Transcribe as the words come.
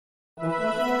It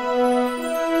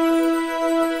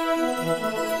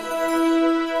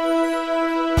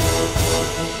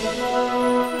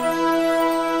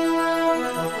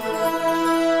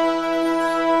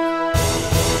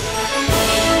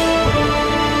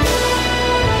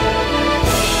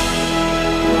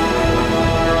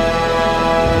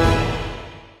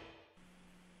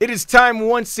is time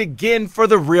once again for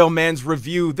the Real Man's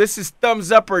Review. This is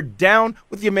Thumbs Up or Down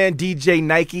with your man DJ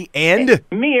Nike and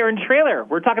me, Aaron Trailer.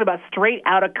 We're talking about Straight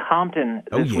Outta Compton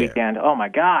this weekend. Oh my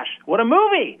gosh, what a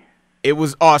movie! It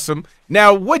was awesome.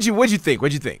 Now, what'd you think?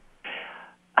 Coming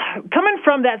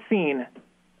from that scene,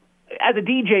 as a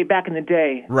DJ back in the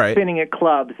day, spinning at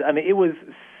clubs, I mean, it was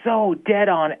so dead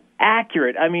on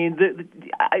accurate. I mean,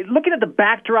 looking at the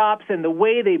backdrops and the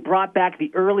way they brought back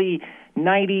the early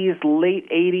 90s, late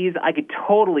 80s, I could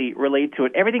totally relate to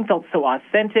it. Everything felt so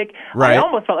authentic. I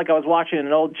almost felt like I was watching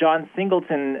an old John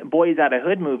Singleton Boys Out of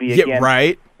Hood movie again. Yeah,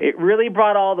 right. It really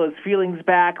brought all those feelings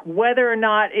back. Whether or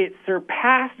not it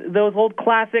surpassed those old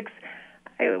classics,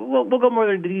 we'll go more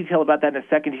into detail about that in a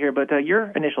second here, but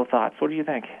your initial thoughts, what do you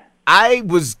think? I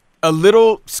was a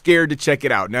little scared to check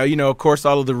it out. Now, you know, of course,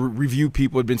 all of the review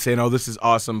people had been saying, oh, this is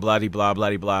awesome, blah-de-blah,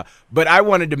 blah-de-blah. But I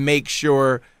wanted to make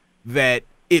sure that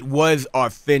it was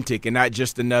authentic and not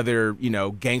just another, you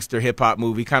know, gangster hip-hop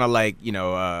movie, kind of like, you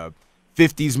know,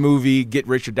 50s movie, Get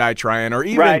Rich or Die Trying, or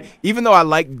even though I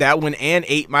liked that one and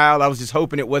 8 Mile, I was just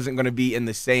hoping it wasn't going to be in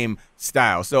the same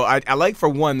style. So I like, for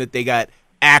one, that they got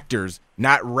actors,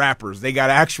 not rappers. They got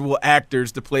actual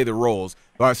actors to play the roles.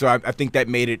 So I think that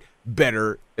made it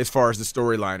better as far as the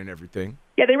storyline and everything.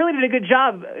 Yeah, they really did a good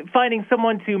job finding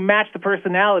someone to match the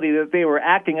personality that they were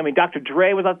acting. I mean, Dr.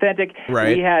 Dre was authentic.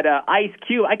 We had Ice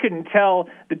Cube. I couldn't tell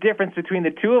the difference between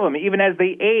the two of them, even as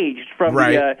they aged, from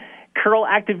the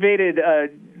curl-activated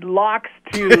locks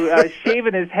to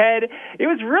shaving his head. It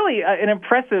was really an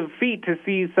impressive feat to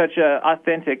see such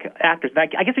authentic actors.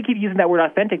 And I guess I keep using that word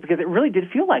authentic because it really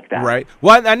did feel like that. Right.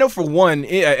 Well, I know for one,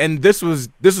 and this was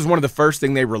one of the first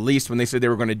thing they released when they said they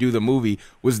were going to do the movie,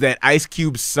 was that Ice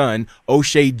Cube's son,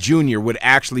 O'Shea Jr., would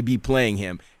actually be playing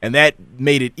him. And that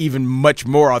made it even much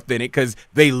more authentic because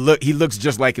he looks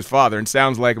just like his father and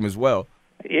sounds like him as well.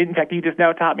 In fact, you just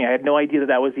now taught me. I had no idea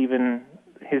that was even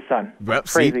his son. Well,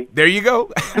 crazy. See, there you go.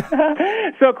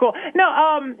 So cool.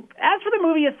 Now, as for the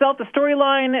movie itself, the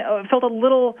storyline felt a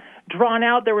little drawn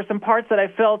out. There were some parts that I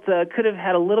felt could have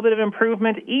had a little bit of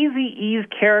improvement. Eazy-E's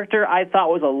character I thought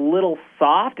was a little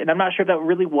soft, and I'm not sure if that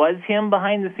really was him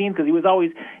behind the scenes, because he was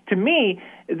always, to me,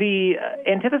 the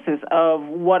antithesis of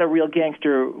what a real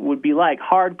gangster would be like.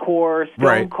 Hardcore,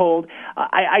 stone cold.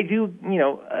 I do,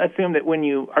 assume that when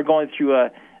you are going through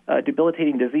a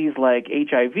debilitating disease like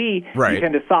HIV, you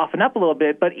tend to soften up a little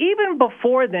bit. But even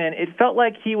before then, it felt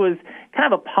like he was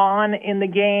kind of a pawn in the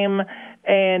game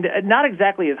and not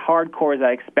exactly as hardcore as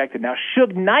I expected. Now,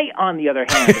 Suge Knight, on the other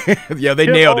hand. Yeah, they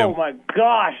nailed him. Oh, my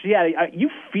gosh. Yeah, you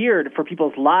feared for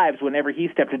people's lives whenever he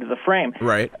stepped into the frame.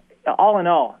 Right. All in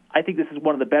all, I think this is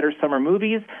one of the better summer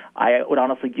movies. I would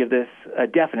honestly give this a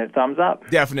definite thumbs up.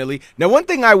 Definitely. Now, one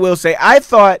thing I will say, I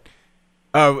thought,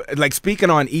 speaking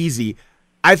on Eazy,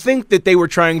 I think that they were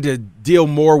trying to deal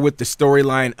more with the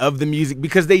storyline of the music,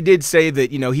 because they did say that,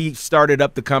 he started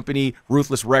up the company,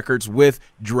 Ruthless Records, with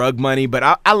drug money.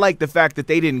 But I like the fact that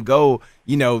they didn't go,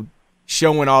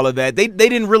 showing all of that. They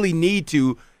didn't really need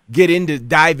to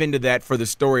dive into that for the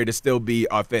story to still be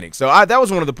authentic. So that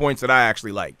was one of the points that I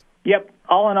actually liked. Yep.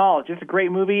 All in all, just a great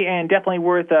movie and definitely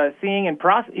worth seeing. And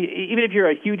even if you're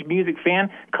a huge music fan,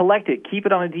 collect it. Keep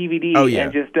it on a DVD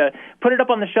and just put it up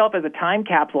on the shelf as a time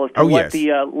capsule as to what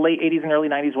the late 80s and early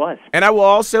 90s was. And I will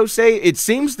also say, it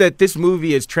seems that this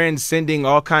movie is transcending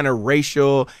all kind of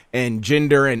racial and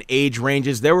gender and age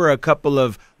ranges. There were a couple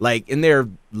of, in their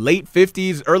late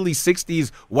 50s, early 60s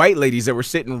white ladies that were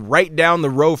sitting right down the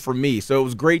row from me. So it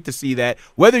was great to see that.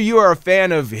 Whether you are a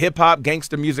fan of hip-hop,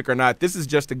 gangster music or not, this is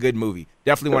just a good movie.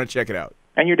 Definitely want to check it out.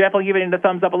 And you're definitely giving it a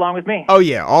thumbs up along with me. Oh,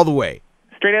 yeah, all the way.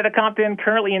 Straight Outta Compton,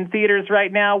 currently in theaters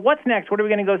right now. What's next? What are we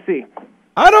going to go see?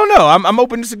 I don't know. I'm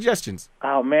open to suggestions.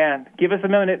 Oh, man. Give us a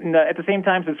minute. And at the same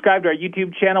time, subscribe to our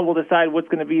YouTube channel. We'll decide what's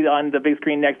going to be on the big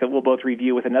screen next that we'll both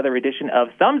review with another edition of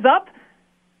Thumbs Up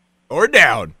or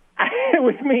Down.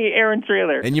 With me, Aaron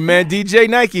Trailer. And your man, DJ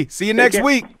Nike. See you next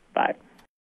week. Bye.